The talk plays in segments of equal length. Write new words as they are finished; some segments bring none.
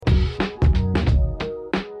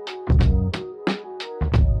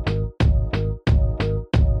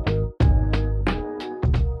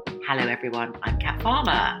everyone. I'm Kat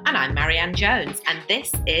Farmer. And I'm Marianne Jones. And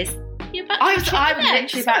this is... I was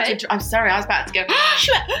about to go...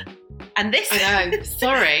 And this... I know,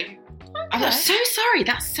 sorry. Okay. I'm so sorry.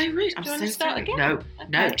 That's so rude. I'm Do you so want to start sorry. again?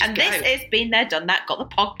 No. And go. this is Been There, Done That, Got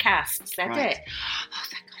the Podcast. Said Right. it. Oh,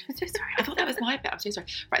 thank God. I'm so sorry. I thought that was my bit. I'm so sorry.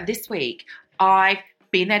 Right, this week, I've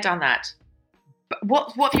been there, done that. But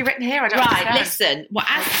what have you written here? I don't understand. Listen. Well,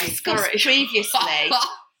 as discussed previously,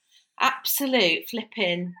 absolute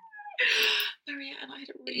flipping... Marianne, I had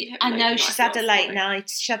a really I know she's had a late night.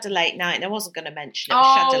 She had a late night, and I wasn't going to mention it.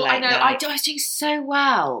 She had a late I know. night. I was doing so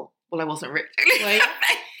well. Well, I wasn't really.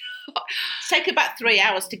 It's taken about 3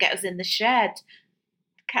 hours to get us in the shed.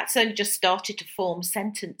 Kat's only just started to form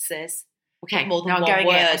sentences. Okay, more than now I'm one going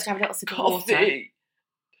word. in. Let's have a little sip of water.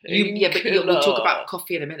 We'll talk about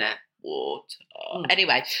coffee in a minute. Water.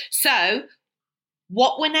 Anyway, so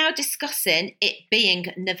what we're now discussing, it being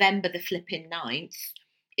November the flipping 9th,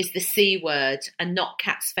 is the C word, and not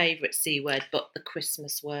Kat's favourite C word, but the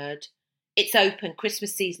Christmas word. It's open.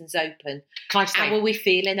 Christmas season's open. Can I just say, how are we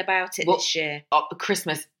feeling about it this year?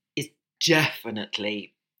 Christmas is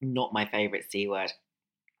definitely not my favourite C word.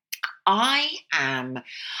 I'm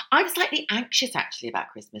slightly anxious actually about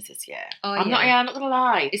Christmas this year. I'm not going to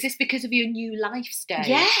lie. Is this because of your new life stage?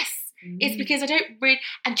 Yes. It's because I don't really...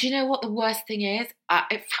 And do you know what the worst thing is?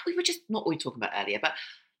 In fact, we were just... Not what we were talking about earlier, but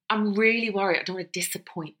I'm really worried. I don't want to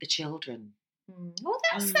disappoint the children. Well,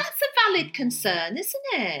 that's a valid concern, isn't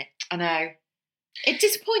it? I know. It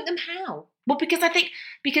disappoint them how? Well, because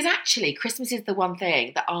actually Christmas is the one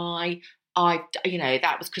thing that I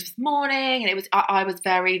that was Christmas morning, and it was I was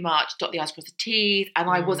very much dot the I's, cross the T's, and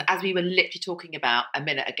I was, as we were literally talking about a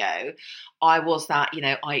minute ago, I was that,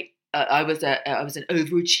 I was an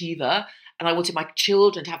overachiever, and I wanted my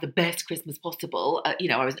children to have the best Christmas possible. I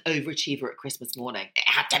was an overachiever at Christmas morning. It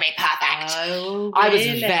had to be perfect. Oh, really? I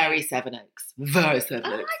was very Seven Oaks. Very Seven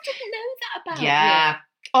Oaks. Oh, I didn't know that about you. Yeah.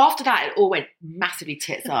 After that, it all went massively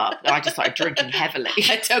tits up. I just started drinking heavily.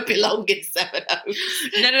 I don't belong in Seven Oaks.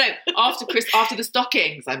 No. After the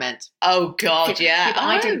stockings, I meant. Oh, God, yeah.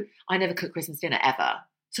 But I never cooked Christmas dinner ever.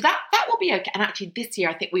 So that will be okay. And actually, this year,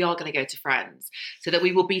 I think we are going to go to friends so that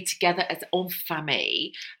we will be together as en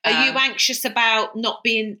famille. Are you anxious about not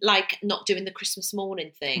doing the Christmas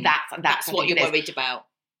morning thing? That's what you're worried about.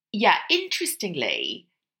 Yeah, interestingly,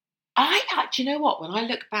 do you know what? When I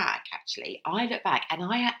look back and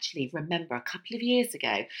I actually remember a couple of years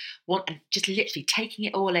ago, and just literally taking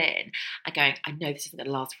it all in and going, I know this isn't going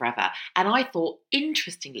to last forever. And I thought,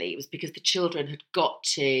 interestingly, it was because the children had got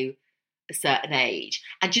to a certain age.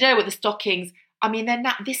 And do you know what? The stockings, I mean, then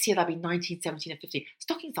this year they'll be 19, 17 and 15.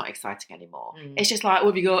 Stockings aren't exciting anymore. It's just like,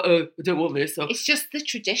 what have you got? Oh, I don't want this. So. It's just the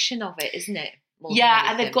tradition of it, isn't it? Yeah,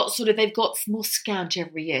 and they've got more scant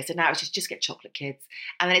every year. So now it's just get chocolate kids.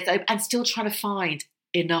 And then it's open, and still trying to find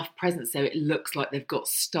enough presents so it looks like they've got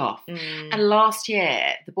stuff. And last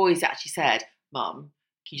year, the boys actually said, Mum,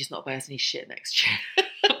 can you just not buy us any shit next year?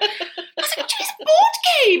 I said, it's a board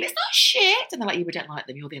game. It's not shit. And they're like, we don't like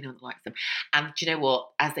them. You're the only one that likes them. And do you know what?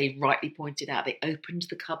 As they rightly pointed out, they opened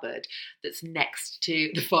the cupboard that's next to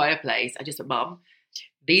the fireplace. I just said, Mum,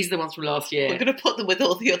 these are the ones from last year. We're going to put them with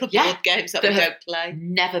all the other board games that we don't play.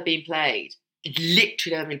 Never been played.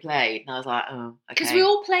 Literally never been played. And I was like, oh, okay. Because we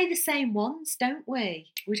all play the same ones, don't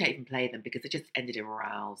we? We don't even play them because they just ended in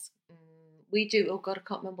rows. We do. Oh, God, I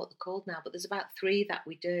can't remember what they're called now, but there's about 3 that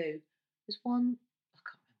we do. There's one...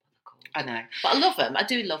 I know, but I love them. I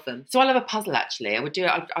do love them. So I love a puzzle. Actually, I would do it.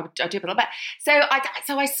 I would do it a little bit. So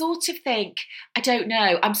I sort of think, I don't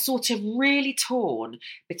know. I'm sort of really torn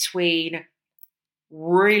between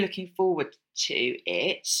really looking forward to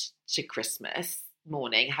Christmas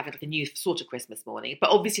morning, having like a new sort of Christmas morning. But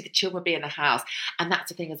obviously the children will be in the house, and that's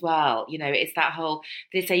the thing as well. It's that whole.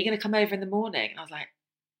 They say you're going to come over in the morning, and I was like,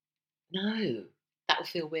 no, that will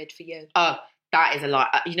feel weird for you. Oh. That is a lot.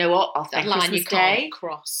 You know what? I'll say Christmas Day.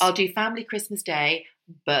 Cross. I'll do family Christmas Day,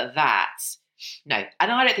 but no. And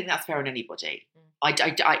I don't think that's fair on anybody.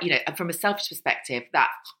 And from a selfish perspective,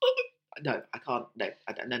 no, I can't. No,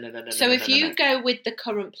 I don't. No. So if you go with the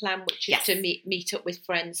current plan, which is to meet up with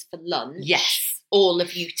friends for lunch, yes, all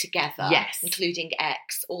of you together, yes, including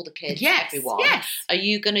X, all the kids, yes, everyone, yes. Are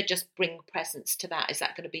you going to just bring presents to that? Is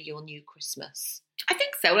that going to be your new Christmas? I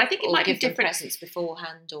think so. Well, I think it might be different presents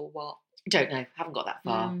beforehand, or what? Don't know. Haven't got that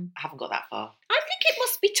far. I haven't got that far. I think it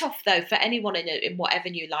must be tough though for anyone in whatever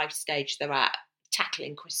new life stage they're at,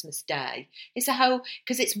 tackling Christmas Day. It's a whole,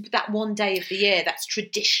 because it's that one day of the year that's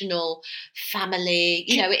traditional family.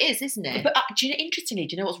 It is, isn't it? But interestingly,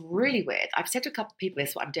 do you know what's really weird? I've said to a couple of people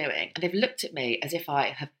this is what I'm doing, and they've looked at me as if I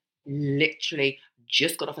have literally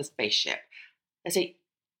just got off a spaceship. They say,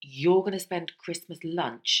 you're going to spend Christmas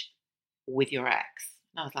lunch with your ex.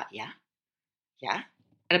 And I was like, yeah.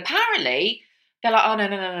 And apparently they're like, oh,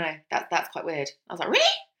 no. That's quite weird. I was like,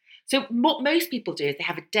 really? So what most people do is they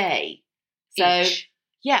have a day. So Each.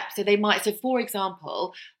 yeah, so they might. So for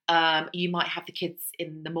example, you might have the kids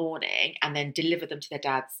in the morning and then deliver them to their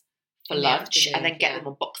dads for lunch, and then get them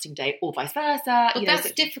on Boxing Day, or vice versa. But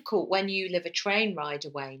that's difficult when you live a train ride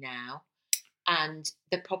away now, and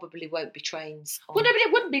there probably won't be trains on. Well, no, but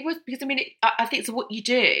it wouldn't be, because I mean, I think so. What you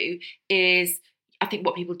do is, I think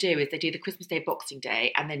what people do is they do the Christmas Day, Boxing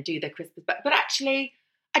Day, and then do their Christmas. But actually,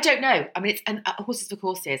 I don't know. I mean, it's horses for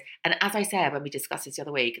courses. And as I said when we discussed this the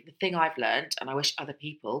other week, the thing I've learned, and I wish other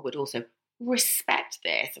people would also respect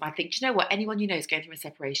this. And I think, do you know what? Anyone you know is going through a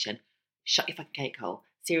separation. Shut your fucking cake hole.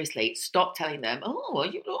 Seriously, stop telling them,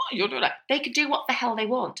 you're doing that. They can do what the hell they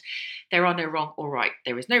want. There are no wrong or right.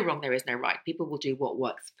 There is no wrong, there is no right. People will do what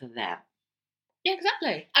works for them. Yeah,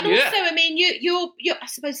 exactly. And also, I mean, you're I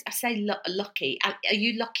suppose I say lucky. Are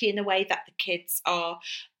you lucky in a way that the kids are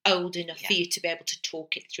old enough for you to be able to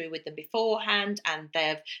talk it through with them beforehand, and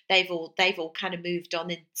they've all kind of moved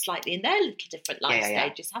on slightly in their little different life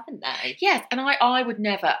stages, haven't they? Yes, and I would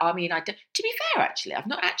never. I mean, to be fair, actually, I've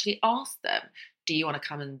not actually asked them, do you want to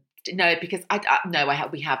come and? No, because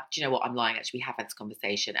we have. Do you know what? I'm lying. Actually, we have had this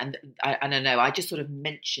conversation, and I don't know. I just sort of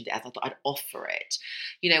mentioned it as I thought I'd offer it.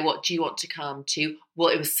 You know what? Do you want to come to? Well,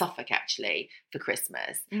 it was Suffolk actually for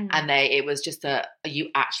Christmas, and it was just are you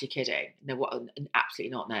actually kidding? No, what?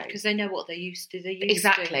 Absolutely not. No, because they know what they're used to.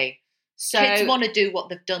 Exactly. So kids want to do what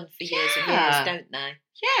they've done for years and years, don't they?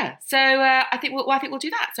 Yeah. So I think we'll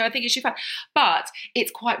do that. So I think it should be fun, but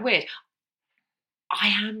it's quite weird. I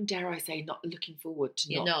am, dare I say, not looking forward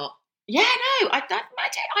to. You're not. Yeah, no, I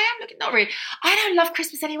am looking. Not really. I don't love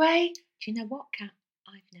Christmas anyway. Do you know what, Kat?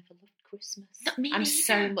 I've never loved Christmas. Not me. I'm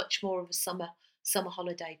so much more of a summer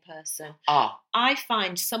holiday person. Oh. I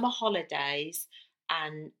find summer holidays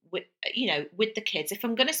and with the kids. If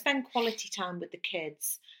I'm going to spend quality time with the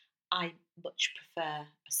kids, I much prefer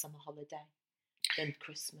a summer holiday than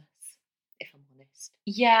Christmas. If I'm honest.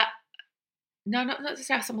 Yeah. No, not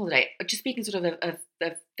necessarily some holiday. Just speaking sort of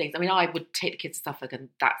things. I mean, I would take the kids to Suffolk, and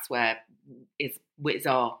that's where is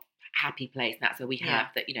our happy place, and that's where we have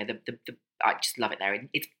that. You know, the I just love it there, and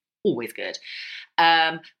it's always good.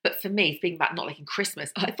 But for me, speaking about not liking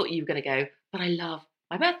Christmas, I thought you were going to go, but I love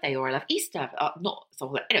my birthday or I love Easter. Not some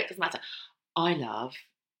holiday. Anyway, it doesn't matter. I love,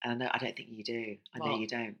 and I don't think you do. I know you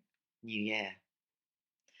don't. New Year.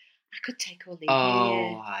 I could take or leave New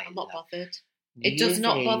Year. I'm not bothered. It does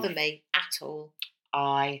not bother me at all.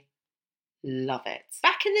 I love it.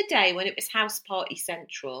 Back in the day when it was House Party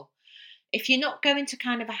Central, if you're not going to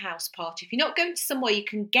kind of a house party, if you're not going to somewhere you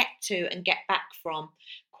can get to and get back from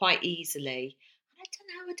quite easily, I don't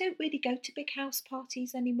know, I don't really go to big house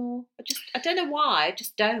parties anymore. I don't know why, I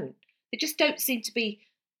just don't. They just don't seem to be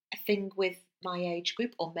a thing with my age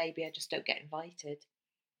group, or maybe I just don't get invited.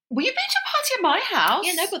 Well, you've been to a party at my house.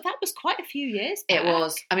 Yeah, no, but that was quite a few years back. It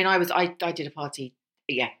was. I mean, I did a party,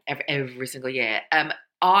 every single year. So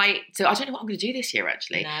I don't know what I'm going to do this year,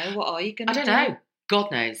 actually. No, what are you going to do? I don't know.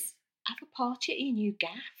 God knows. Have a party at your new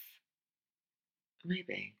gaff.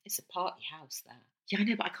 Maybe. It's a party house there. Yeah, I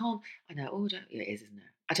know, but I can't. I know. It is, isn't it?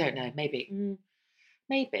 I don't know. Maybe.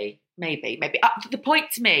 Maybe. The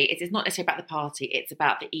point to me is it's not necessarily about the party. It's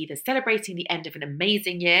about either celebrating the end of an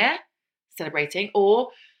amazing year, or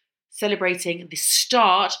celebrating the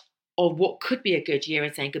start of what could be a good year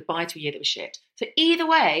and saying goodbye to a year that was shit. So either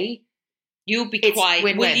way, you'll be quite.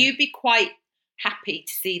 Win-win. Will you be quite happy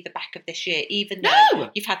to see the back of this year, even though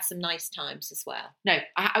you've had some nice times as well? No,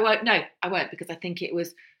 I won't. No, I won't, because I think it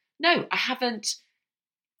was. No, I haven't.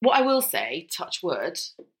 What I will say, touch wood,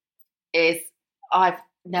 is I've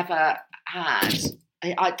never had.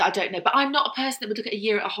 I don't know, but I'm not a person that would look at a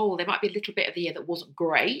year at a whole. There might be a little bit of the year that wasn't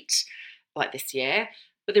great, like this year.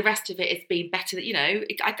 But the rest of it has been better.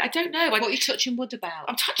 I don't know. What are you touching wood about?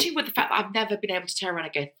 I'm touching wood the fact that I've never been able to turn around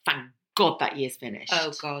and go, thank God that year's finished.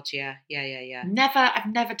 Oh God, yeah. I've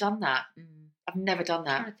never done that. I've never done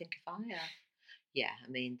that. I'm trying to think if I have. Yeah, I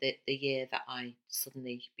mean, the year that I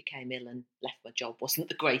suddenly became ill and left my job wasn't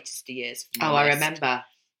the greatest of years. I remember.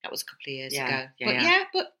 That was a couple of years ago.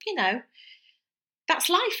 But that's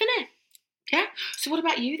life, isn't it? Yeah. So what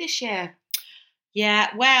about you this year? Yeah,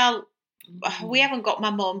 well, we haven't got my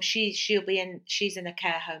mum. She's in a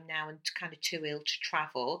care home now and kind of too ill to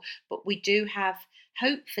travel. But we do have,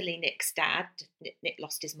 hopefully, Nick's dad. Nick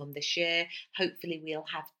lost his mum this year. Hopefully we'll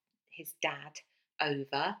have his dad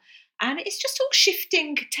over. And it's just all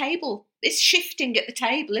shifting table. It's shifting at the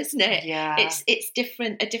table, isn't it? Yeah. It's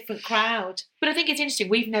a different crowd. But I think it's interesting.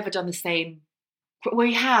 We've never done the same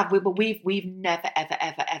We have, but we've never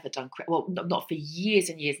ever done. Well, not for years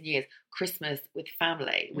and years and years. Christmas with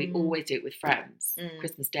family. We always do it with friends.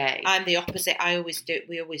 Christmas Day. I'm the opposite. We always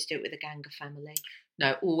do it with a gang of family.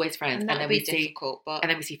 No, always friends, and then we see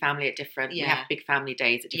family at different. We have big family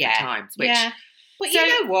days at different times. Which, but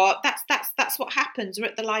you know what? That's what happens. We're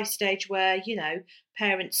at the life stage where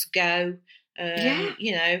parents go.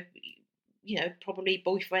 Probably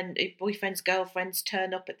boyfriends, girlfriends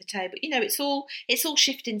turn up at the table. It's all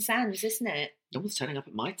shifting sands, isn't it? No one's turning up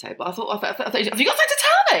at my table. I thought have you got something to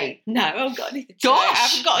tell me? No, I haven't got anything to tell you. I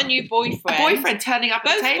haven't got a new boyfriend. A boyfriend turning up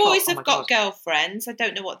at the table. Both boys have got girlfriends. I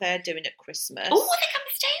don't know what they're doing at Christmas. Oh, they come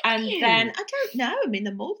to stay with you? And then, I don't know. I mean,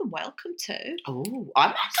 they're more than welcome to. Oh,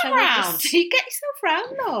 I'm not around. You get yourself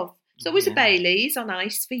round, love. It's always a Baileys on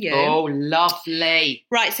ice for you. Oh, lovely.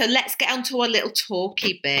 Right, so let's get on to our little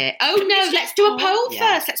talky bit. Oh, no, let's do a poll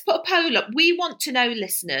first. Let's put a poll up. We want to know,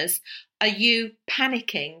 listeners, are you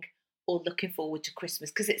panicking or looking forward to Christmas?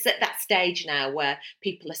 Because it's at that stage now where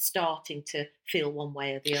people are starting to feel one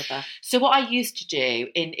way or the other. So what I used to do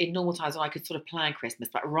in normal times when I could sort of plan Christmas,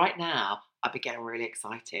 but right now I'd be getting really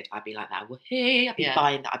excited. I'd be like that, woohoo! I'd be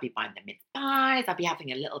buying the mince pies. I'd be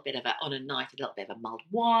having a little bit of a mulled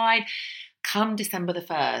wine. Come December the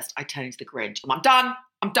 1st, I turn into the Grinch. I'm done.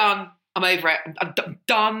 I'm over it. I'm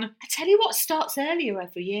done. I tell you what starts earlier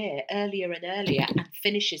every year, earlier and earlier, and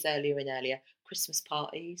finishes earlier and earlier. Christmas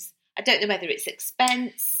parties. I don't know whether it's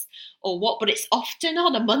expense or what, but it's often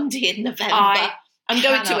on a Monday in November. I'm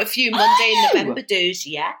going to a few Monday in November do's.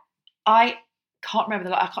 Yeah, I can't remember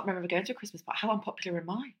going to a Christmas party. How unpopular am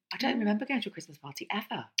I? I don't remember going to a Christmas party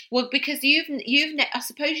ever. Well, because I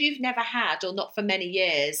suppose you've never had, or not for many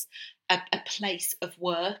years, a place of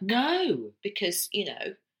work. No, because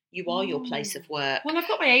you are your place of work. Well, I've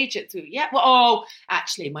got my agent too. Yeah. Well,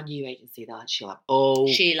 actually, my new agency, she'll have a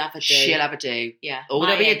do. She'll have a do. Yeah. Oh,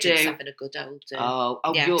 there'll be a do. Having a good old do. Oh,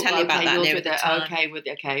 yeah. Tell you about that near the time. Okay,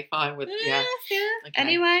 fine with yeah. Okay.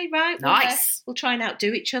 Anyway, right. Nice. We'll try and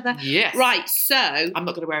outdo each other. Yes. Right. So I'm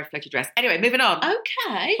not going to wear a floaty dress. Anyway, moving on.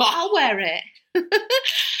 Okay, I'll wear it.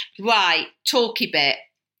 Right. Talky bit.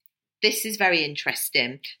 This is very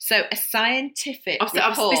interesting. So a scientific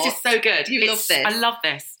report... This is so good. You love this. I love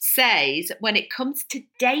this. Says when it comes to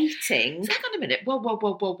dating... Hang on a minute. Whoa.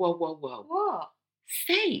 What?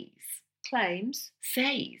 Says. Claims.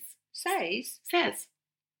 Says. Says.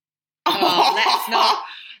 Oh,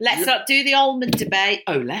 let's not do the almond debate.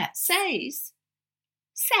 Oh, let's. Says.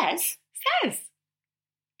 S-E-Z?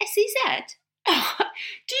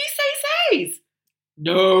 Do you say says?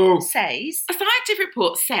 No. Says. A scientific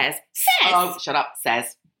report says. Oh, shut up.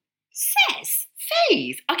 Says.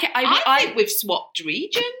 Okay, I think we've swapped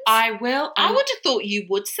regions. I will. I would have thought you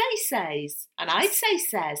would say says, and I'd say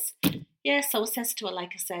says. Yeah, so says to her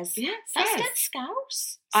like a says. Yeah, that's dead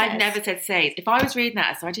scouse. I've never said says. If I was reading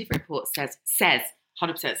that, a scientific report says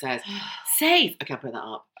 100% says says. Okay, I'll put that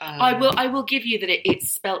up. I will give you that it's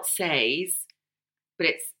spelt says, but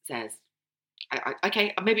it says.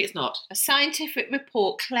 Okay, maybe it's not. A scientific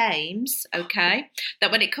report claims, that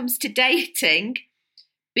when it comes to dating,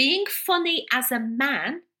 being funny as a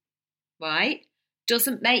man, right,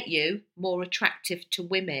 doesn't make you more attractive to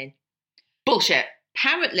women. Bullshit.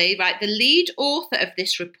 Apparently, right, the lead author of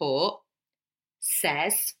this report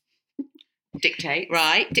says... Dictates,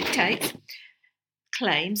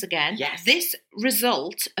 claims, again, this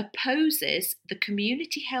result opposes the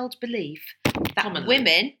community-held belief that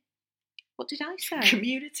women... What did I say?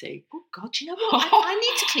 Community. Oh, God, you know what? I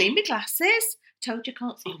need to clean my glasses. Told you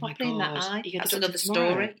can't see properly in that eye. That's another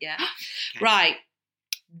story. Yeah. Okay. Right.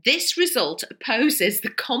 This result opposes the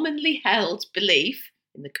commonly held belief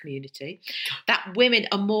in the community that women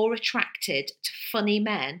are more attracted to funny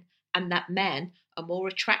men and that men are more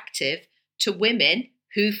attractive to women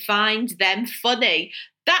who find them funny.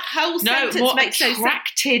 That whole sentence makes no sense.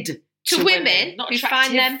 Attracted to women not who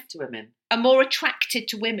find them to women. Are more attracted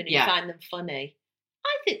to women who find them funny.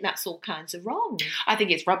 I think that's all kinds of wrong. I think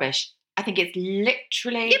it's rubbish. I think it's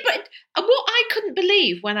literally... Yeah, but what I couldn't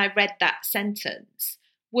believe when I read that sentence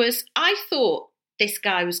was I thought this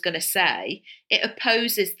guy was going to say it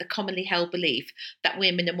opposes the commonly held belief that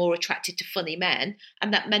women are more attracted to funny men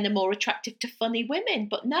and that men are more attractive to funny women.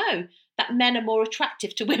 But no, that men are more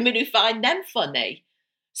attractive to women who find them funny.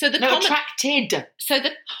 So attracted. So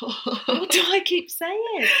what do I keep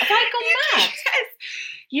saying? Have I gone mad?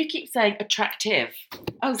 You keep saying attractive.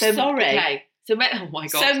 Oh, sorry. Okay. So men. Oh my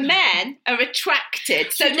God. So men are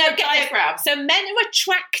attracted. So men are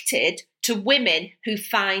attracted to women who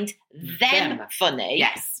find them funny.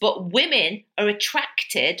 Yes. But women are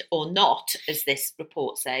attracted or not, as this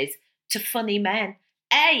report says, to funny men.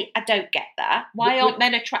 I don't get that. Why aren't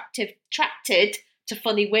men attracted to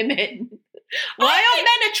funny women? Why aren't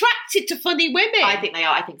men attracted to funny women? I think they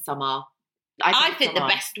are. I think some are. I think the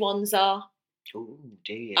best ones are. Oh,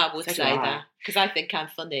 do you? I would say that. Because I think I'm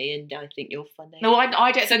funny and I think you're funny. No,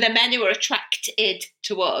 I don't. So the men who are attracted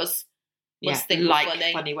to us must think like we're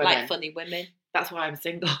funny. Funny women. Like funny women. That's why I'm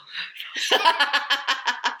single.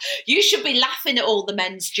 You should be laughing at all the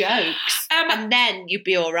men's jokes, and then you'd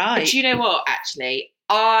be all right. But do you know what? Actually,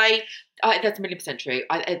 I that's 1,000,000% true.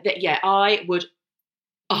 I would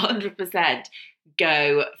 100%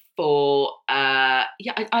 go for. I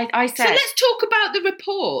said. So let's talk about the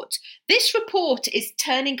report. This report is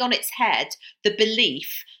turning on its head the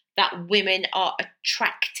belief that women are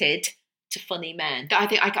attracted to funny men. I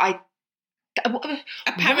think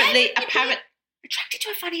apparently. Attracted to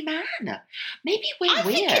a funny man. Maybe we're weird.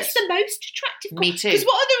 I think it's the most attractive. Me too. Because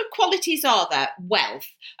what other qualities are there? Wealth.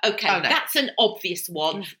 Okay, that's an obvious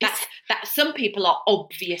one. That some people are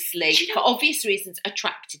obviously, for obvious reasons,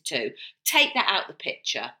 attracted to. Take that out of the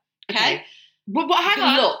picture. Okay. Well, hang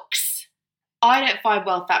on. Looks. I don't find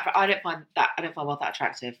wealth that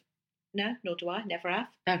attractive. No, nor do I. Never have.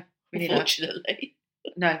 No, unfortunately.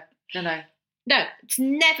 No. No, it's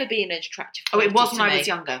never been an attractive. Oh, it was when I was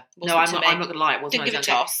younger. No, I'm not going to lie. It wasn't when I was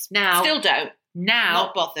younger. Toss. Now, still don't. Now,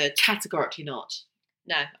 not bothered. Categorically not.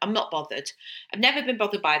 No, I'm not bothered. I've never been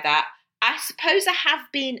bothered by that. I suppose I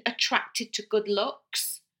have been attracted to good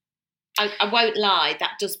looks. I won't lie.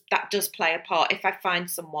 That does play a part. If I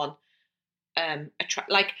find someone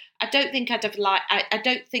like, I don't think I'd have I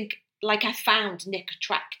don't think like I found Nick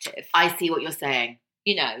attractive. I see what you're saying.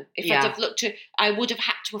 You know, if I'd have looked at, I would have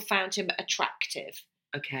had to have found him attractive.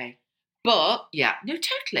 Okay. But no,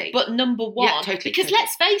 totally. But number one, totally, because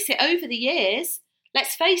let's face it, over the years,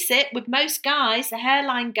 with most guys, the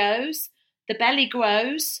hairline goes, the belly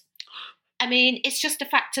grows. I mean, it's just a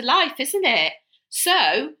fact of life, isn't it?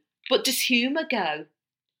 So, but does humour go?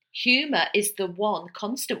 Humour is the one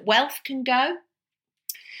constant. Wealth can go.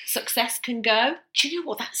 Success can go. Do you know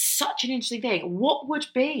what? That's such an interesting thing. What would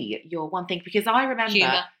be your one thing? Because I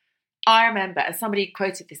remember, and somebody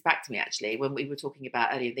quoted this back to me actually when we were talking about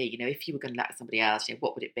earlier there, if you were going to let somebody else,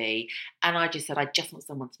 what would it be? And I just said, I just want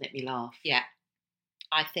someone to make me laugh. Yeah.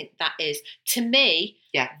 I think that is, to me,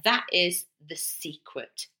 that is the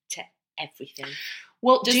secret to everything.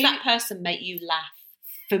 Well, does that person make you laugh?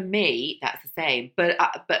 For me, that's the same. But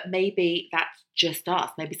maybe that's just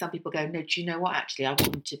us. Maybe some people go, no, do you know what? Actually, I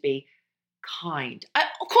want them to be kind.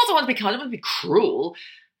 Of course I want to be kind. I want to be cruel.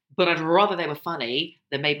 But I'd rather they were funny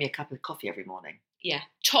than made me a cup of coffee every morning. Yeah.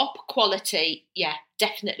 Top quality. Yeah,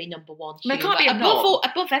 definitely number one. No, it can't be a knob.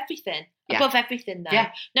 Above everything. Yeah. Above everything, though.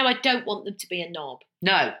 Yeah. No, I don't want them to be a knob.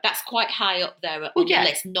 No. That's quite high up there on the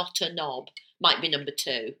list. Not a knob. Might be number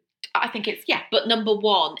two. I think it's, But number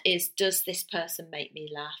one is, does this person make me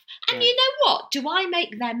laugh? And you know what? Do I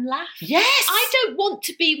make them laugh? Yes! I don't want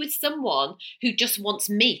to be with someone who just wants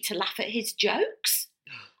me to laugh at his jokes.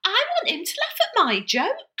 I want him to laugh at my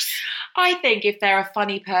jokes. I think if they're a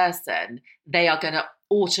funny person, they are going to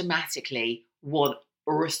automatically want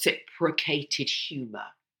reciprocated humour.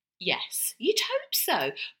 Yes, you'd hope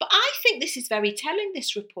so. But I think this is very telling,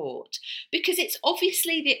 this report, because it's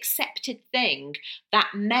obviously the accepted thing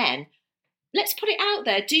that men, let's put it out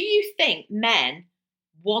there, do you think men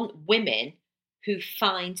want women who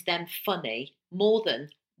find them funny more than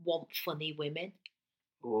want funny women?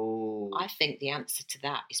 Oh. I think the answer to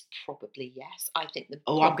that is probably yes. I think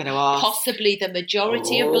I'm going to ask. Possibly the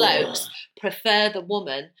majority of blokes prefer the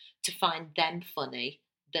woman to find them funny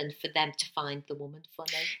than for them to find the woman funny.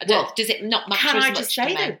 Does it not matter as much? Can I just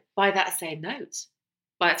say though, by that same note,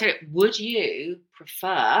 would you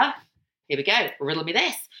prefer? Here we go. Riddle me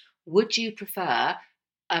this. Would you prefer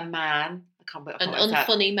a man? An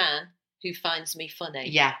unfunny man who finds me funny?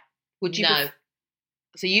 Yeah. Would you? No.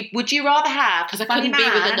 So would you rather have? Because I couldn't be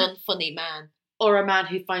with an unfunny man or a man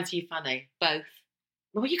who finds you funny. Both.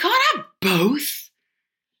 Well, you can't have both.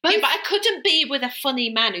 Yeah, but I couldn't be with a funny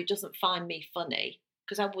man who doesn't find me funny.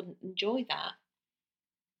 Because I wouldn't enjoy that.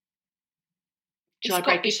 Shall I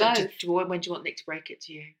break it to you? When do you want Nick to break it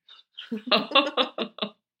to you?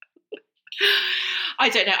 I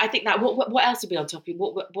don't know. I think that what else would be on top of you?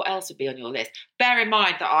 What else would be on your list? Bear in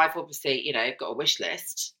mind that I've obviously, got a wish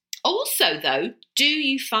list. Also, though, do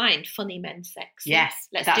you find funny men sexy? Yes.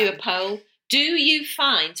 Let's do a poll. Do you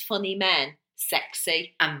find funny men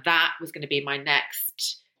sexy? And that was going to be my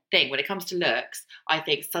next thing. When it comes to looks, I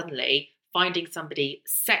think suddenly finding somebody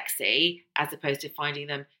sexy as opposed to finding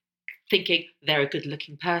them thinking they're a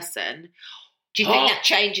good-looking person. Do you think that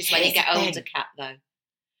changes when you get older, Kat, though?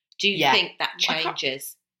 Do you think that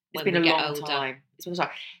changes when we get older? It's one of the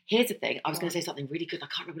Here's the thing. I was going to say something really good. I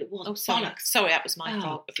can't remember what it was. Oh, sorry. Bollocks. Sorry, that was my Oh,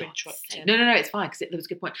 fault for God's interrupting. sake. No, it's fine because there was a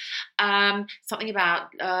good point. Something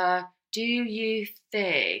about, do you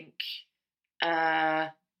think, I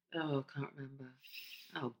can't remember.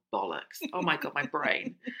 Oh, bollocks. Oh, my God, my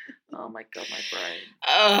brain. Oh, my God, my brain.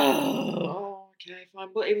 Oh. Okay, fine.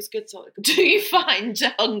 Well, it was good. Do you find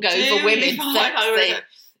hungover women sexy?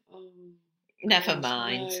 Never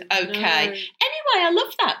mind. No, okay. no. Anyway, I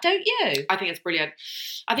love that, don't you? I think it's brilliant.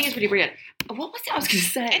 I think it's really brilliant. What was it I was going to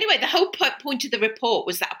say? Anyway, the whole point of the report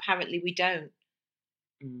was that apparently we don't.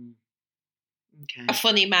 Okay. A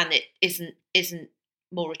funny man isn't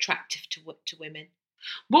more attractive to women.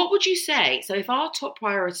 What would you say? So if our top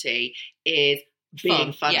priority is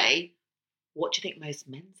being funny, what do you think most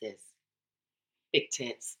men's is? Big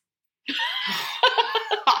tits.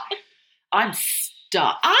 I'm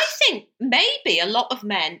stuck. I think maybe a lot of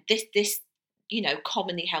men, this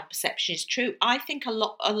commonly held perception is true. I think a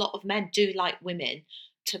lot of men do like women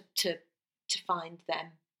to find them.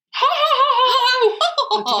 Oh,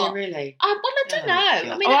 do they really? Well, I don't know. God.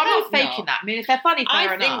 I mean, I'm not faking that. I mean, if they're funny,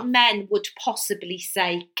 fair enough. I think men would possibly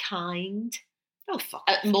say kind. Oh, fuck.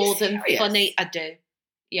 More than funny. I do.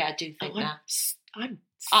 Yeah, I do think that.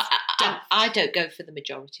 I don't go for the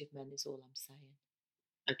majority of men, is all I'm saying.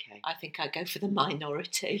 Okay. I think I go for the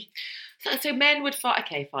minority. So men would find,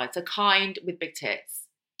 okay, fine. So kind with big tits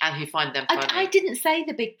and who find them funny. I didn't say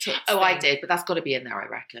the big tits. Oh, I did, but that's got to be in there, I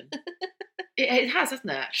reckon. It has,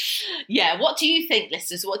 hasn't it? Yeah. What do you think,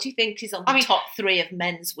 listeners? What do you think is on the top 3 of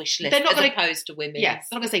men's wish list opposed to women's? Yes,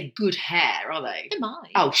 they're not going to say good hair, are they? They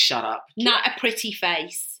might. Oh, shut up. Not a pretty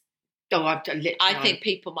face. Oh, I think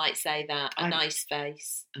people might say that. A nice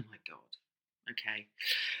face. Oh, my God. Okay.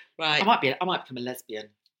 Right. I might become a lesbian.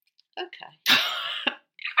 Okay.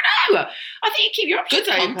 No, I think you keep your options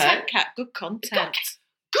open. Kat. Good content.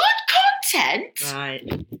 Good content? Right.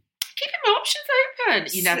 Keeping my options open.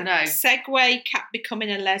 You never know. Segue Kat becoming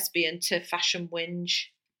a lesbian to fashion whinge.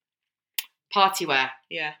 Partywear.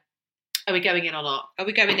 Yeah. Are we going in or not? Are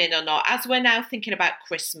we going in or not? As we're now thinking about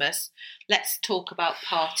Christmas, let's talk about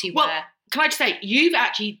party Well, wear. Can I just say,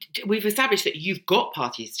 we've established that you've got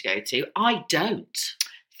parties to go to. I don't.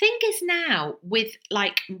 Thing is now, with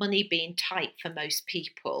like money being tight for most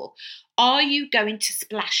people, are you going to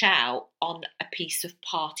splash out on a piece of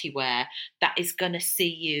party wear that is going to see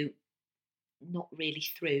you not really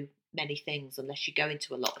through many things unless you go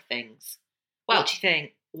into a lot of things? Well, what do you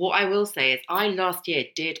think? What I will say is I last year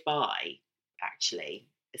did buy, actually,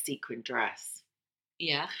 a sequin dress.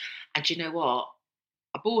 Yeah. And do you know what?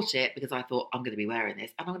 I bought it because I thought I'm going to be wearing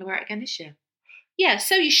this and I'm going to wear it again this year. Yeah,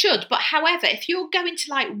 so you should. But however, if you're going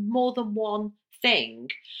to like more than one thing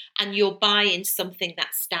and you're buying something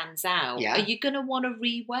that stands out, are you going to want to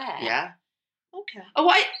rewear? Yeah. Okay.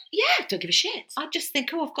 Oh, don't give a shit. I just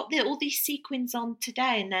think, I've got all these sequins on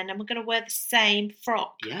today and then I'm going to wear the same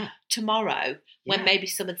frock tomorrow when maybe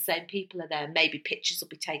some of the same people are there. Maybe pictures will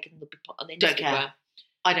be taken and they'll be put on Instagram. Don't care.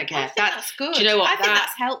 I don't care. I think that's good. Do you know what? I think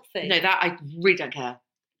that's healthy. No, I really don't care.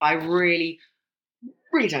 I really,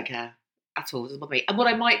 really don't care at all. It doesn't bother me. And what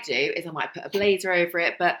I might do is I might put a blazer over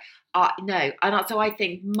it, but no. And so I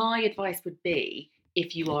think my advice would be,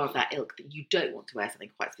 if you are of that ilk, that you don't want to wear something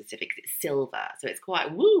quite specific because it's silver, so it's quite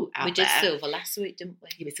out there. We did silver last week, didn't we?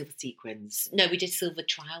 Yeah, with silver sequins. No, we did silver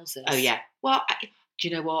trousers. Oh yeah. Well, do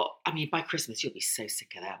you know what? I mean, by Christmas you'll be so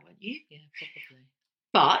sick of that, won't you? Yeah, probably.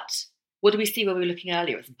 But what did we see when we were looking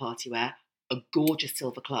earlier at some party wear? A gorgeous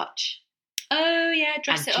silver clutch. Oh yeah,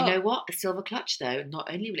 dress it up. And do you know what? A silver clutch, though, not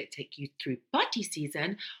only will it take you through party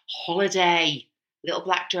season, holiday. Little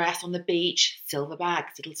black dress on the beach, silver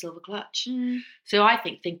bags, little silver clutch. So I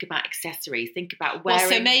think about accessories. Think about wearing.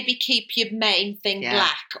 Well, so maybe keep your main thing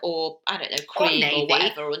black, or I don't know, cream or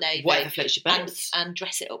whatever, or navy, whatever floats your boat, and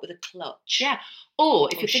dress it up with a clutch. Yeah. Or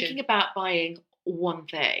if you're thinking about buying one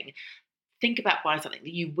thing, think about buying something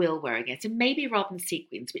that you will wear again. So maybe rather than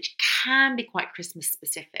sequins, which can be quite Christmas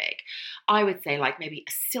specific, I would say like maybe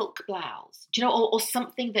a silk blouse. Do you know, or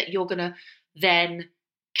something that you're gonna then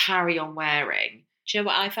carry on wearing. Do you know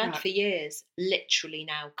what I've had for years? Literally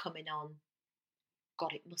now coming on,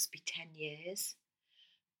 God, it must be 10 years.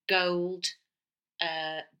 Gold,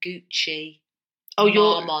 Gucci,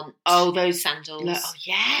 Marmont. Oh, those sandals. Oh,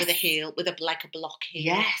 yes. With a heel, with a block heel.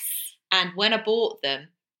 Yes. And when I bought them,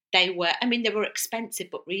 they were expensive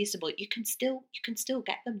but reasonable. You can still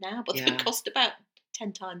get them now, but they cost about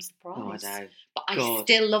 10 times the price. Oh, I know. But I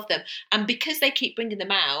still love them. And because they keep bringing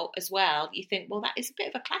them out as well, you think, well, that is a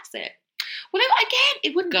bit of a classic. Well, again,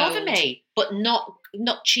 it wouldn't bother me. But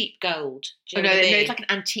not cheap gold. Do you know no, what I mean? it's like an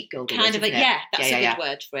antique gold. Kind of, yeah, that's a good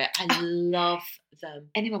word for it. I love them.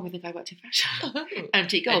 Anyone would think I worked in fashion.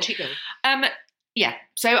 Antique gold. Antique gold. Yeah.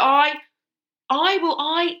 So I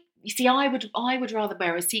would rather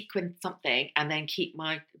wear a sequin something and then keep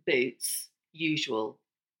my boots usual,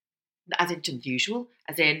 as in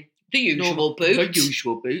the usual boots. The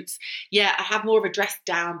usual boots. Yeah, I have more of a dressed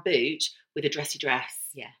down boot with a dressy dress.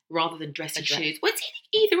 Yeah. Rather than dressy shoes. Well, it's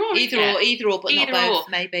either or. Either or, but not both,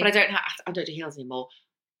 maybe. But I don't do heels anymore.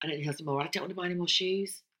 I don't want to buy any more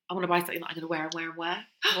shoes. I want to buy something that I'm going to wear. Well,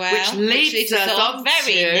 which leads us on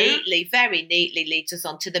very neatly leads us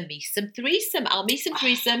on to the Meesome Threesome. Our Meesome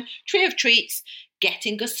Threesome, trio of treats,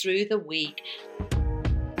 getting us through the week.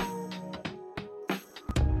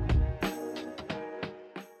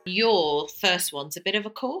 Your first one's a bit of a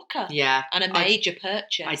corker. Yeah. And a major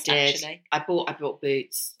purchase, I did. Actually. I bought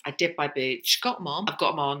boots. I did buy boots. You've got them on. I've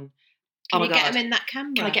got them on. Can you get them in that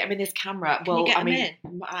camera? Can I get them in this camera? Can you get them in?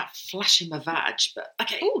 Flashing my vag, but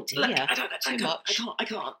okay. Oh dear. Look, I don't know. Too much. I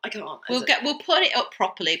can't. We'll put it up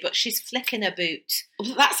properly, but she's flicking her boot.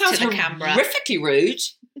 Well, that sounds to the camera. Horrifically rude.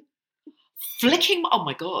 Flicking. Oh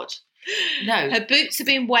my God. No. Her boots are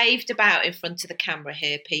being waved about in front of the camera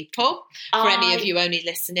here, people. For any of you only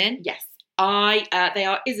listening. Yes. They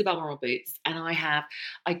are Isabel Marant boots, and I've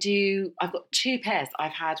got two pairs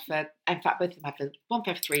I've had in fact, both of them I've had one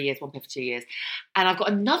pair for 3 years, one pair for 2 years. And I've got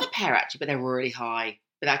another pair actually, but they're really high.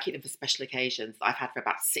 But I keep them for special occasions that I've had for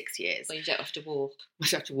about 6 years. Well, you don't have to walk. I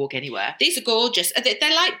don't have to walk anywhere. These are gorgeous.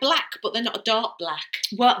 They're like black, but they're not a dark black.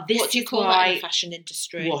 Well, what do you call that in the fashion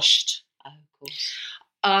industry? Washed. Oh, of course.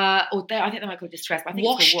 I think they might call it distressed, but I think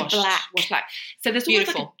washed it's black. Washed black. So there's always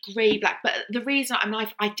like a grey black. But the reason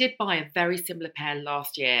I did buy a very similar pair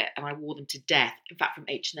last year, and I wore them to death. In fact, from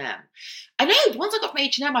H&M. I know the ones I got from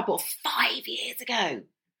H&M I bought 5 years ago,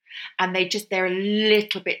 and they're a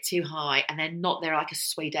little bit too high, and they're like a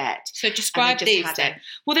suedette. So describe these then.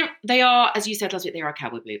 Well, they are, as you said last week, they are a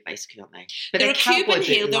cowboy boot, basically, aren't they? But they're a Cuban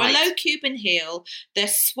heel. They're a low Cuban heel. They're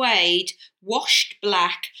suede, washed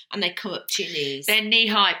black, and they come up to your knees. They're knee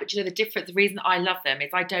high, but you know the difference. The reason I love them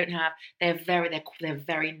is they're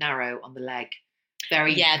very narrow on the leg. They're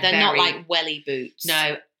not like welly boots.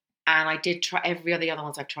 No. And I did try every other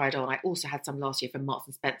ones I've tried on. I also had some last year from Marks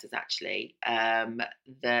and Spencer's actually. But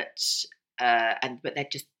they're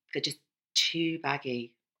just too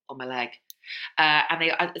baggy on my leg. And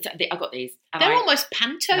I got these. And they're almost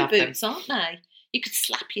panto boots, aren't they? You could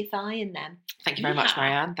slap your thigh in them. Thank you very much,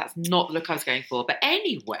 Marianne. That's not the look I was going for. But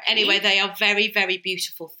anyway, they are very, very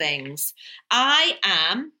beautiful things. I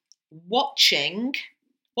am watching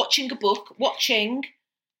a book,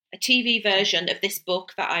 a TV version of this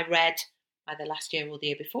book that I read either last year or the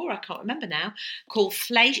year before, I can't remember now, called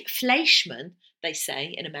Fleischman, they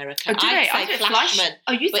say in America. Oh, I say Fleischman.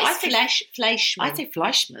 I say Fleischman. I say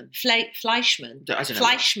Fleischman. Fleischman. I don't know.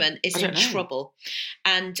 Fleischman is in trouble.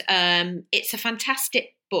 And it's a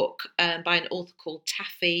fantastic book by an author called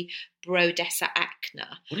Taffy Brodesser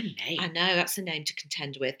Ackner. What a name. I know, that's a name to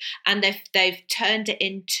contend with. And they've turned it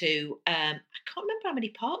into, I can't remember how many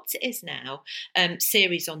parts it is now,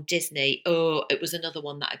 series on Disney. Oh, it was another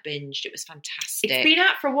one that I binged. It was fantastic. It's been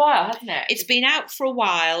out for a while, hasn't it? It's been out for a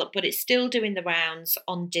while, but it's still doing the rounds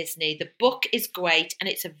on Disney. The book is great, and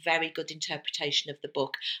it's a very good interpretation of the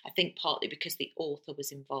book. I think partly because the author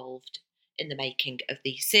was involved in the making of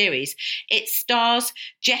the series. It stars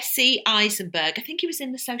Jesse Eisenberg. I think he was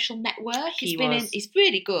in The Social Network. He's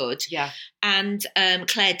really good. Yeah. And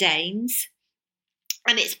Claire Danes.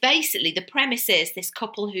 And it's basically, the premise is this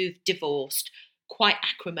couple who've divorced quite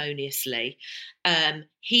acrimoniously.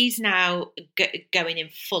 He's now going in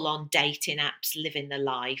full-on dating apps, living the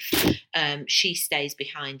life. She stays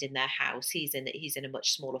behind in their house. He's in a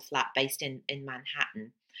much smaller flat based in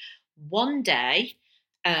Manhattan. One day,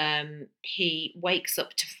 he wakes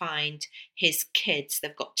up to find his kids,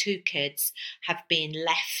 they've got 2 kids, have been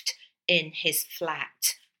left in his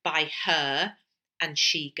flat by her, and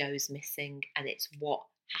she goes missing, and it's what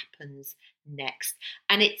happens next.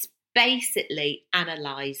 And it's basically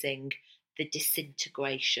analysing the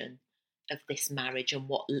disintegration of this marriage and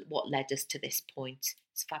what led us to this point.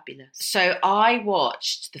 It's fabulous. So I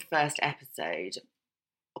watched the first episode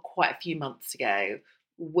quite a few months ago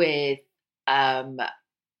with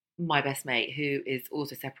my best mate, who is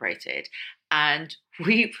also separated, and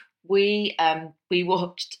we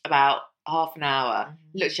watched about half an hour,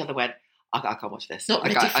 looked at each other, went, I can't watch this.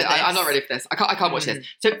 I'm not ready for this. I can't watch this.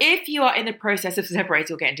 So if you are in the process of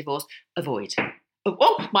separating or getting divorced, avoid.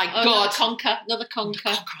 Oh my God. Another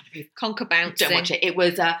conker bouncing. Don't watch it. It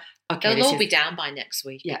was Okay, They'll all be down by next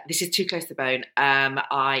week. Yeah, this is too close to the bone.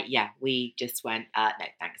 We just went, no,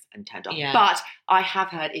 thanks, and turned off. Yeah. But I have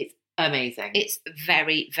heard it's amazing. It's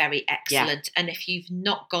very, very excellent. Yeah. And if you've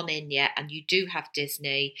not gone in yet and you do have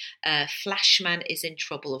Disney, Flashman is in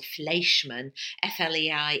trouble, or Fleischman,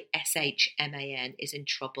 Fleishman is in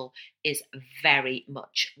trouble, is very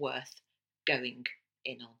much worth going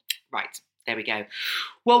in on. Right, there we go.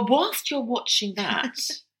 Well, whilst you're watching that...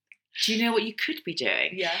 Do you know what you could be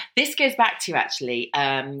doing? Yeah. This goes back to actually,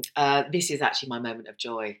 this is actually my moment of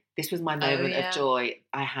joy. This was my moment of joy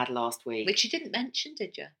I had last week. Which you didn't mention,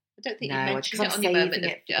 did you? I don't think you mentioned it on your moment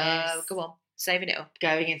of... go on, saving it up.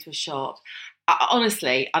 Going into a shop.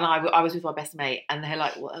 Honestly, and I was with my best mate, and they're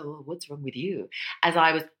like, well, what's wrong with you? As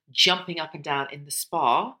I was jumping up and down in the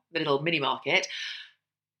spa, the little mini market,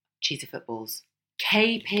 cheesy footballs.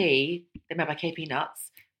 KP, remember KP nuts?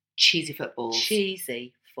 Cheesy footballs.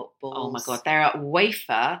 Cheesy footballs. Oh my God, they're a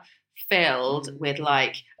wafer filled with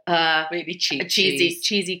like really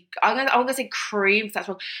cheesy. I'm gonna say cream. So that's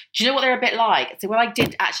wrong. Do you know what they're a bit like? So when I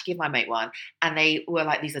did actually give my mate one, and they were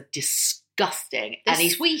like, these are disgusting. They're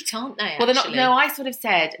sweet, aren't they? Well, they're not. No, I sort of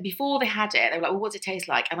said before they had it, they were like, well, what's it taste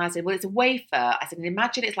like? And I said, well, it's a wafer. I said, and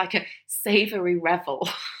imagine it's like a savoury revel.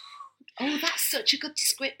 Oh, that's such a good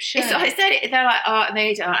description. So I said it, they're like, oh, and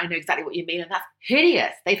they, I know exactly what you mean, and that's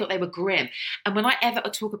hideous. They thought they were grim. And when I ever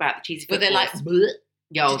talk about the cheesy footballs, were they like,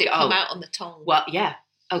 bleh? Did it come out on the tongue? Well, yeah.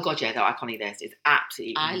 Oh God, yeah, no, I can't eat this. It's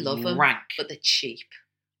absolutely I love them, rank. But they're cheap.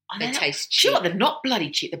 They taste cheap. Sure, they're not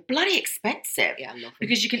bloody cheap. They're bloody expensive. Yeah, I love them.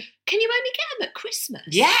 Because you can you only get them at Christmas?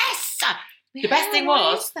 Yes! The best thing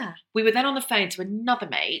was, we were then on the phone to another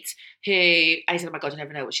mate who, and he said, oh my God, I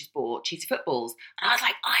never know what she's bought, cheesy footballs. And I was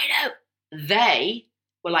like, I know. They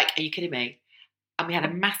were like, are you kidding me? And we had a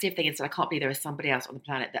massive thing and said, I can't believe there is somebody else on the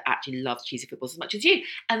planet that actually loves cheesy footballs as much as you.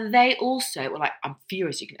 And they also were like, I'm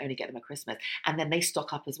furious you can only get them at Christmas. And then they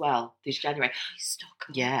stock up as well this January. They stock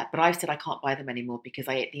up? Yeah, but I've said I can't buy them anymore because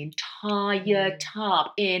I ate the entire tub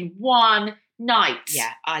in one night.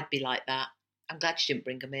 Yeah, I'd be like that. I'm glad you didn't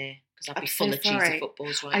bring them here. Because I'd be full of cheesy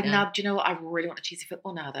footballs right now. Do you know what? I really want a cheesy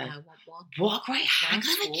football now, though. I want one. What a great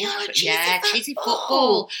hangover. Cheesy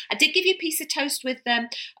football. I did give you a piece of toast with them.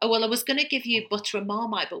 I was going to give you butter and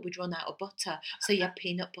Marmite, but we'd run out of butter. So you had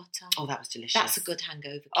peanut butter. Oh, that was delicious. That's a good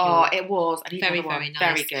hangover cure. Oh, it was. Very, very nice.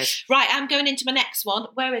 Very good. Right, I'm going into my next one.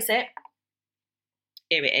 Where is it?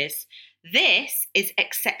 Here it is. This is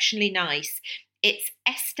exceptionally nice. It's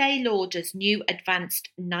Estee Lauder's new advanced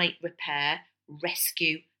night repair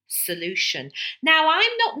rescue solution. Now,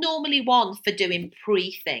 I'm not normally one for doing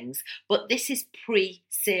pre-things, but this is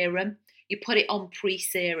pre-serum. You put it on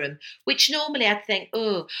pre-serum, which normally I'd think,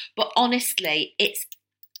 oh, but honestly, it's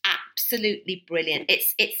absolutely brilliant.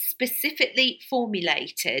 It's specifically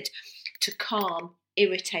formulated to calm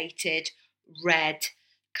irritated, red,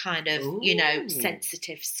 kind of,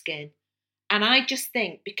 sensitive skin. And I just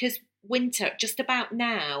think, because winter, just about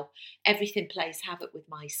now, everything plays havoc with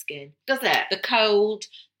my skin. Does it? The cold,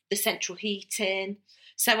 the central heating.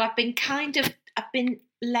 So I've been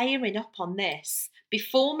layering up on this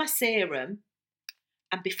before my serum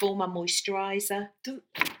and before my moisturiser.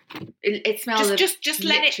 It smells just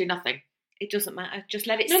let it. Nothing. It doesn't matter. Just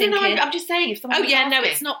let it sink in. I'm just saying. If someone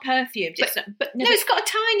it's not perfumed. It's got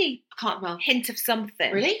a tiny hint of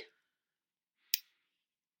something. Really?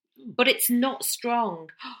 But it's not strong.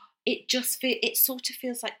 It sort of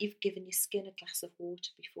feels like you've given your skin a glass of water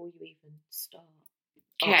before you even start.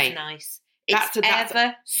 Okay. Oh, it's nice. It's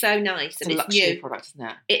so nice. It's a luxury product, isn't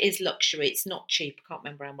it? It is luxury. It's not cheap. I can't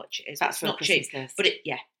remember how much it is. That's it's not cheap. List. But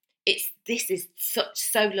this is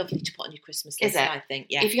so lovely to put on your Christmas list, I think.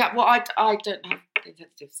 Yeah. If you have, I don't have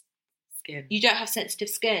sensitive skin. You don't have sensitive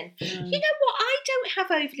skin? You know what? I don't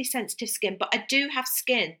have overly sensitive skin, but I do have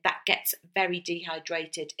skin that gets very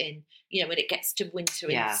dehydrated when it gets to winter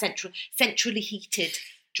in centrally heated,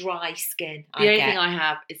 dry skin. The only thing I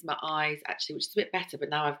have is my eyes, actually, which is a bit better, but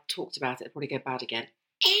now I've talked about it, it'll probably go bad again.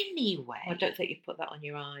 Anyway. I don't think you'd put that on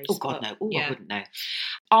your eyes. Oh, God, no. I wouldn't know.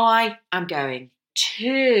 I am going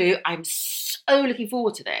to, I'm so looking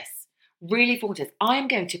forward to this. Really forward to this. I am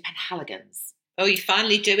going to Penhaligon's. Oh, you're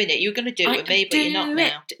finally doing it. You were going to do it with me, but you're not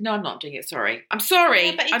now. No, I'm not doing it. Sorry. I'm sorry.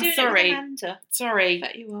 Yeah, but I'm sorry. It with Amanda. Sorry. I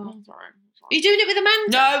bet you are. I'm sorry. Are you doing it with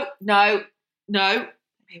Amanda? No.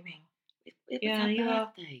 It yeah, was you her are.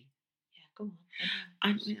 birthday. Yeah, go on.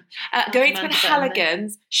 I'm going to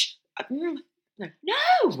Penhaligon's. No.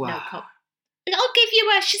 I'll give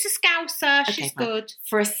you her. She's a Scouser. Okay, she's fine. good.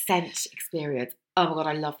 For a scent experience. Oh my God,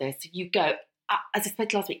 I love this. So you go, as I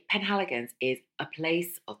said last week, Penhaligon's is a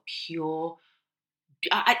place of pure.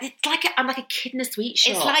 It's like I'm like a kid in a sweet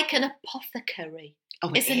shop. It's like an apothecary.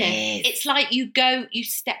 Oh, isn't it? It's like you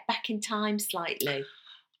step back in time slightly.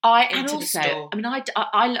 And also, I mean,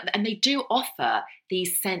 I love, and they do offer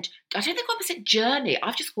these scent. I don't think they call them a scent journey.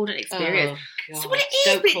 I've just called it an experience. Oh, God. So what it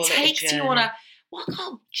is, but it takes you on a. Well, I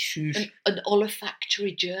can't choose an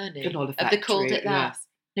olfactory journey. An olfactory. Have they called it that? Yes.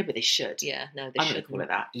 No, but they should. Yeah, no, I'm going to call it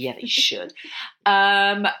that. Yeah, they should.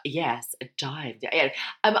 Yes, a dive. Yeah.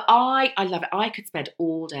 I love it. I could spend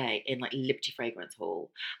all day in like Liberty Fragrance Hall,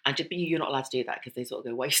 and you're not allowed to do that because they sort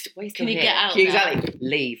of go waste. Can you get out? Exactly.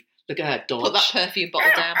 Leave. Look at her dodge. Put that perfume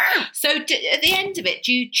bottle down. So at the end of it,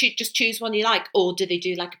 do you just choose one you like, or do they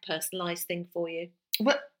do like a personalised thing for you?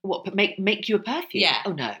 What? Make you a perfume? Yeah.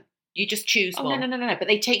 Oh no. You just choose one. No. But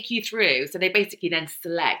they take you through, so they basically then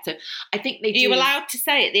select. So I think they do. Are you allowed to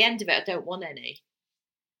say at the end of it, I don't want any?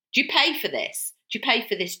 Do you pay for this? Do you pay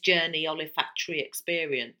for this journey olfactory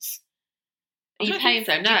experience? Are you paying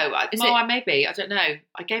for? No, I maybe. I don't know.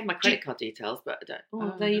 I gave my credit card details, but I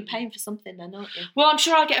don't. Though you're paying for something, then, aren't you? Well, I'm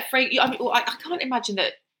sure I'll get a fragrance. I mean, I can't imagine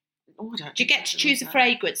that. Do you get to choose a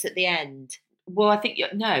fragrance at the end? Well, I think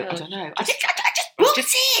no. I don't know. I just booked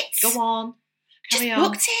it. Go on.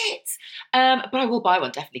 Booked it. But I will buy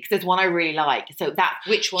one definitely because there's one I really like. So that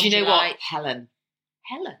which one? Do you know like? what? Helen.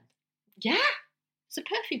 Yeah. It's a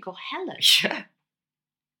perfume called Helen. Yeah.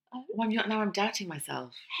 Oh. Well, now I'm doubting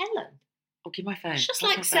myself. Helen. Oh, give my phone. It's just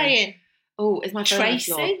like saying, "Oh, is my phone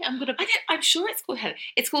Tracy?" I'm sure it's called Helen.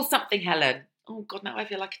 It's called something Helen. Oh God, now I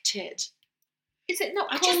feel like a tit. Is it not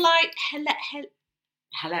called like Helen?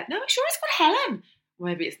 Helen? No, I'm sure it's called Helen.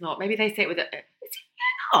 Well, maybe it's not. Maybe they say it with a.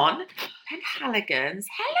 Hang on, Penhaligon's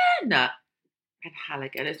Helen.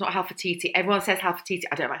 Penhaligon. It's not Halfatiti. Everyone says Halfatiti.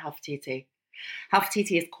 I don't like Halfatiti.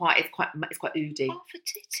 Halfatiti is quite oody.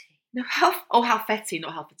 Halfatiti. No, Halfetti,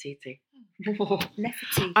 not Halfatiti.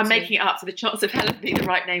 Nefertiti. I'm making it up, so the chance of Helen being the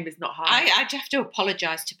right name is not high. I have to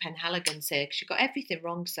apologise to Penhaligon's here because you got everything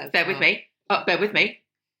wrong so far. Bear with me. Bear with me.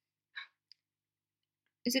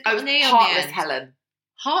 Is it got an E on Heartless the end? Helen.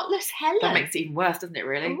 Heartless Helen. That makes it even worse, doesn't it?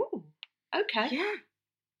 Really? Ooh, okay. Yeah.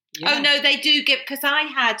 Oh no, they do give because I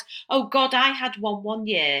had one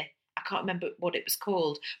year. I can't remember what it was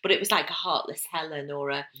called, but it was like a Heartless Helen or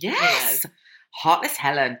a Heartless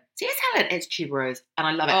Helen. See, it's Helen. It's tuberose, and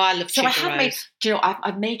I love it. Oh, I love tuberose. So I have made. Do you know?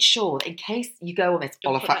 I've made sure that in case you go on this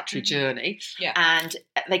olfactory journey, and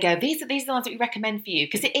they go, these are the ones that we recommend for you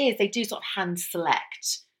because they do sort of hand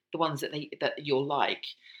select the ones that you'll like.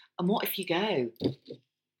 And what if you go?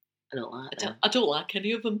 I don't like them. I don't like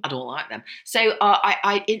any of them. I don't like them. So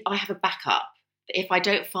I have a backup. If I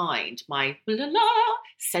don't find my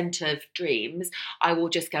scent of dreams, I will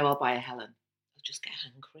just go. I'll buy a Helen. I'll just get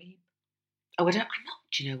hand cream. Oh, I'm not.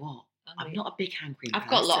 Do you know what? I'm not a big hand cream. I've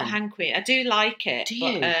got a lot of hand cream. I do like it. Do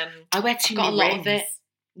you? But, I wear too many lot rings. of it.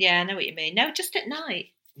 Yeah, I know what you mean. No, just at night.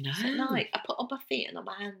 No, just at night. I put on my feet and on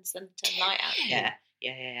my hands and turn light out.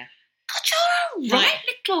 Yeah. God, you're a right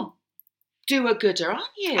little do-a-gooder, aren't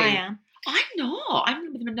you? I am. I'm not.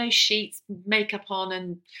 I'm with no sheets, makeup on,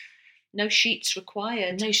 and no sheets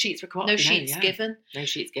required. No sheets required. No sheets given. No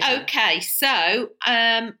sheets given. Okay, so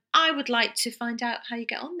I would like to find out how you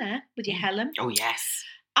get on there with your Helen. Oh yes.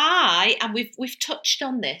 And we've touched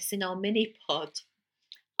on this in our mini pod.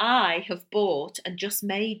 I have bought and just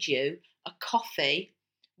made you a coffee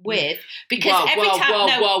with because every time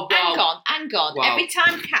hang on. Whoa. Every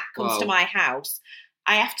time Kat comes to my house,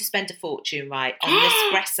 I have to spend a fortune, right, on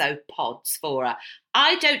Nespresso pods for her.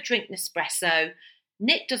 I don't drink Nespresso.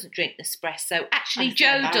 Nick doesn't drink Nespresso. Actually,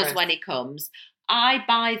 Joe does when he comes. I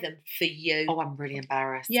buy them for you. Oh, I'm really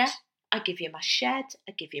embarrassed. Yeah. I give you my shed.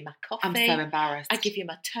 I give you my coffee. I'm so embarrassed. I give you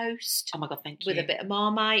my toast. Oh my God, thank you. With a bit of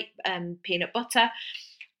Marmite and peanut butter.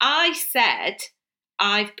 I said,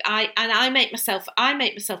 I make myself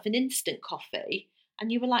an instant coffee,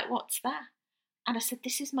 and you were like, "What's that?" And I said,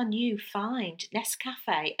 "This is my new find,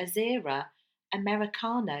 Nescafe Azera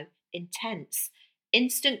Americano Intense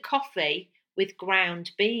instant coffee with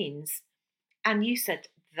ground beans." And you said,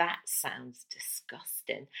 "That sounds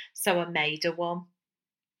disgusting." So I made her one,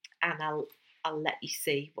 and I'll let you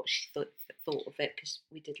see what she thought of it because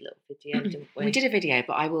we did a little video, didn't we? We did a video,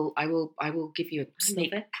 but I will give you a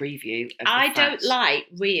sneak preview. I don't like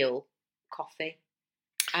real coffee.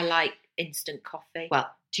 I like instant coffee. Well,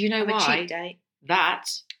 do you know why? A cheap date.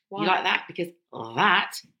 You like that because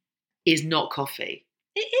that is not coffee.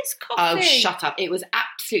 It is coffee. Oh, shut up! It was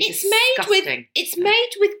absolutely disgusting. It's made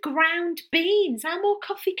with ground beans. How more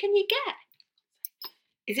coffee can you get?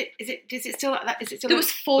 Is it still like that? Is it still? There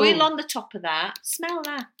was foil on the top of that. Smell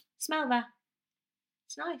that.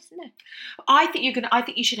 It's nice, isn't it? I think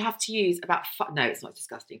you should have to use about. No, it's not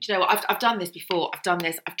disgusting. Do you know what? I've done this before.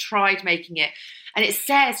 I've tried making it, and it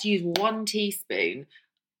says use 1 teaspoon,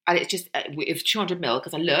 and it's just with 200 ml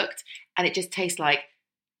because I looked, and it just tastes like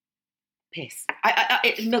piss.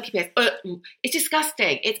 It's milky piss. It's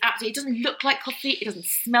disgusting. It's absolutely. It doesn't look like coffee. It doesn't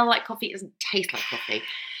smell like coffee. It doesn't taste like coffee.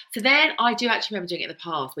 So then I do actually remember doing it in the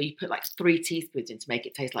past where you put like 3 teaspoons in to make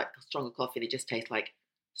it taste like stronger coffee. And it just tastes like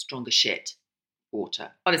stronger shit.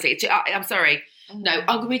 Water. Honestly, I'm sorry. No,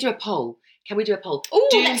 can we do a poll? Can we do a poll? Oh,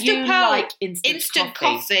 do let's you do a poll. like instant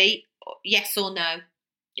coffee? Yes or no?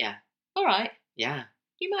 Yeah. All right. Yeah.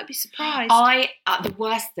 You might be surprised. The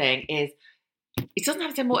worst thing is, it doesn't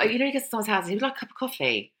have to be more. You know, you get to someone's house and you like a cup of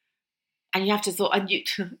coffee, and you have to and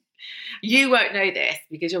you won't know this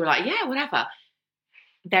because you're like, yeah, whatever.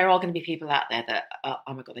 There are going to be people out there that,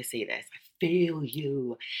 oh my God, they see this. I feel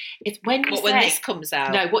you. It's when you when this comes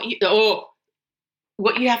out. No,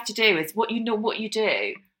 what you have to do is what you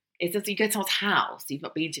do is as you go to someone's house you've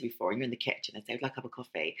not been to before and you're in the kitchen and say, I'd like a cup of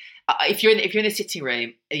coffee. If you're in the sitting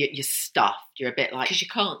room, you're stuffed. You're a bit like, because you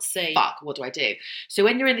can't see. Fuck, what do I do? So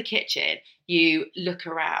when you're in the kitchen, you look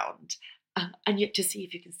around and you to see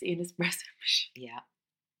if you can see an espresso machine. Yeah.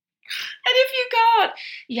 And if you can't,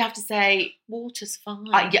 you have to say, water's fine.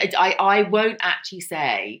 I won't actually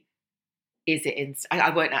say, is it instant? I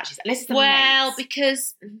won't actually say. Listen,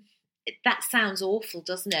 because that sounds awful,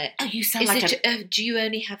 doesn't it? Oh, you sound do you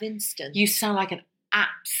only have instant? You sound like an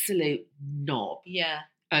absolute knob. Yeah.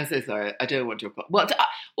 I'm so sorry. I don't want to. Well,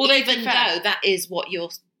 even though that is what you're,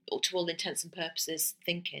 to all intents and purposes,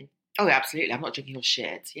 thinking. Oh, absolutely. I'm not drinking your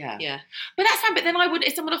shit. Yeah. Yeah. But that's fine. But then I would,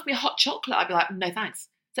 if someone offered me a hot chocolate, I'd be like, no, thanks.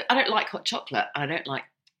 So I don't like hot chocolate and I don't like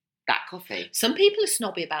that coffee. Some people are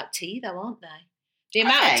snobby about tea, though, aren't they? The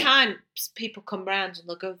amount of times people come round and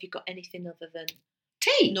they'll go, have you got anything other than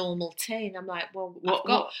tea? Normal tea. And I'm like, well,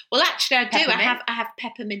 well, actually, I do. Peppermint? I have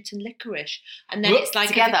peppermint and licorice. And then it's like,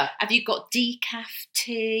 together. Have you got decaf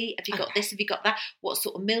tea? Have you got this? Have you got that? What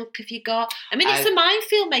sort of milk have you got? I mean, it's a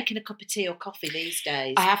minefield making a cup of tea or coffee these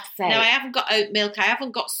days. I have to say. No, I haven't got oat milk. I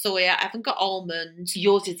haven't got soya. I haven't got almonds.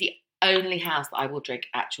 Yours is the only house that I will drink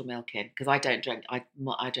actual milk in because I don't drink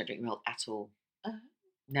milk at all.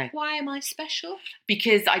 No. Why am I special?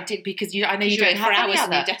 Because I know you don't have any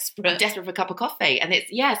other. I'm desperate. I'm desperate for a cup of coffee, and it's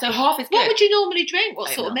so half is good. What would you normally drink? What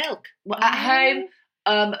sort of milk? Well, at home,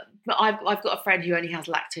 I've got a friend who only has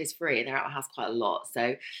lactose free, and they're at my house quite a lot.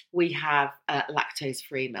 So we have lactose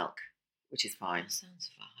free milk, which is fine. That sounds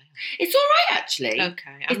vile. It's all right actually.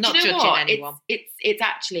 Okay, I'm not judging anyone. It's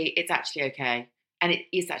actually okay. And it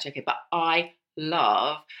is actually okay, but I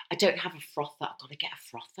don't have a frother. I've got to get a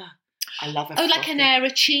frother. I love a frother. Like an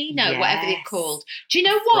Aerocino, whatever they're called. Do you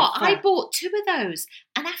know what? I bought 2 of those,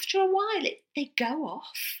 and after a while, they go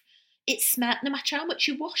off. It smells, no matter how much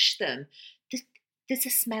you wash them, there's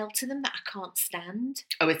a smell to them that I can't stand.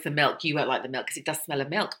 Oh, it's the milk. You won't like the milk because it does smell of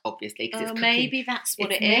milk, obviously. Oh, maybe that's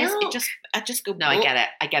what it is. I just go, no, I get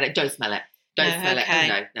it. Don't smell it. Don't smell it.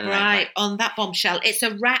 Oh, no. Right, on that bombshell. It's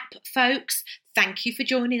a wrap, folks. Thank you for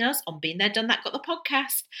joining us on Been There, Done That, Got the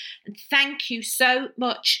podcast. And thank you so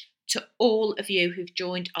much to all of you who've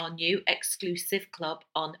joined our new exclusive club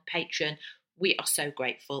on Patreon. We are so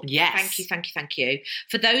grateful. Yes. Thank you.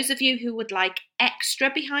 For those of you who would like extra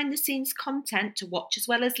behind-the-scenes content to watch as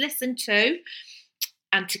well as listen to,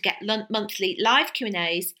 and to get monthly live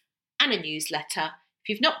Q&As and a newsletter, if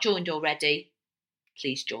you've not joined already,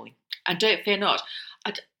 please join. And don't fear not.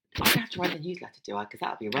 I don't have to write the newsletter, do I? Because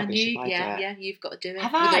that would be rubbish if I do it. Yeah, you've got to do it.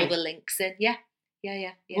 With all the links in. Yeah.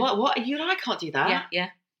 What? You and I can't do that? Yeah.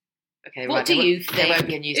 Okay. What do you think? There won't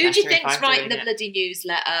be a newsletter. Who do you think's writing the bloody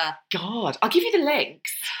newsletter? God, I'll give you the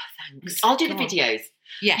links. Thanks. I'll do the videos.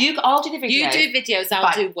 Yeah. I'll do the videos. You do videos,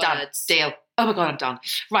 I'll do words. Done. Deal. Oh my God, I'm done.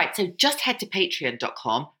 Right, so just head to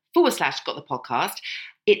patreon.com/got the podcast.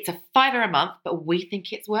 It's a $5 a month, but we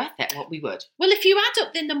think it's worth it. What we would. Well, if you add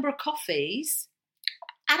up the number of coffees,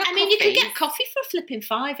 you can get coffee for a flipping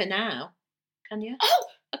 $5 now, can you? Oh,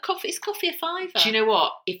 is coffee a $5? Do you know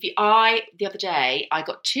what? The other day I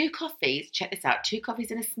got 2 coffees. Check this out: 2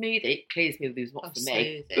 coffees and a smoothie. Clearly, the smoothie was not for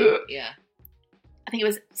me. Yeah. I think it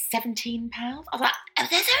was £17. I was like, oh,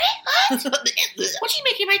 that's all right. What are you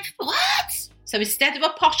making? What? So instead of a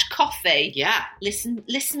posh coffee,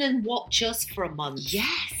 listen and watch us for a month. Yes.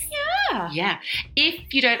 Yeah.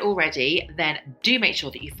 If you don't already, then do make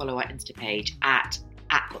sure that you follow our Insta page at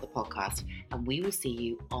Got the Podcast, and we will see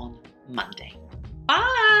you on Monday.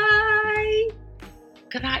 Bye.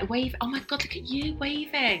 Good night. Wave. Oh my God, look at you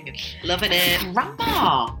waving. Loving it.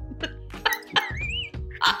 Grandma.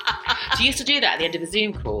 Do you used to do that at the end of a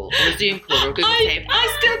Zoom call or a Zoom call or a Google Tape?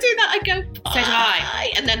 I still do that. I go, bye. So do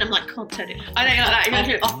I. And then I'm like, can't turn it off. I know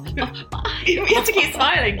you're like that. You have to keep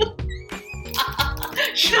smiling.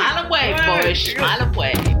 Smile and wave, boys. Smile and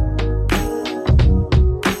wave.